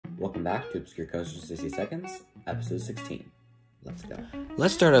Welcome back to Obscure Coasters in 60 Seconds, Episode 16. Let's go.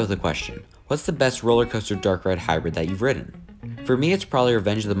 Let's start out with a question. What's the best roller coaster dark ride hybrid that you've ridden? For me, it's probably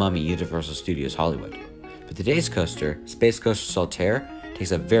Revenge of the Mummy Universal Studios Hollywood. But today's coaster, Space Coaster Saltair,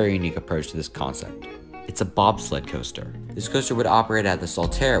 takes a very unique approach to this concept. It's a bobsled coaster. This coaster would operate at the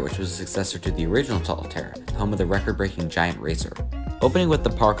Saltair, which was a successor to the original Saltair, the home of the record-breaking giant racer. Opening with the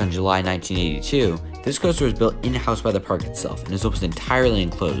park on July 1982, this coaster was built in-house by the park itself and is almost entirely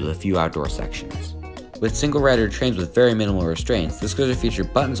enclosed with a few outdoor sections. With single-rider trains with very minimal restraints, this coaster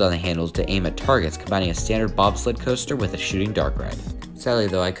featured buttons on the handles to aim at targets, combining a standard bobsled coaster with a shooting dark ride. Sadly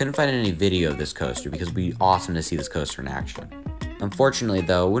though, I couldn't find any video of this coaster because it would be awesome to see this coaster in action. Unfortunately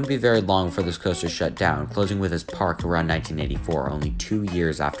though, it wouldn't be very long before this coaster shut down, closing with its park around 1984, only 2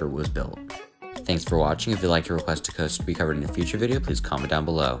 years after it was built. Thanks for watching. If you'd like to request a coaster to be covered in a future video, please comment down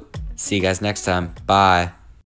below. See you guys next time. Bye!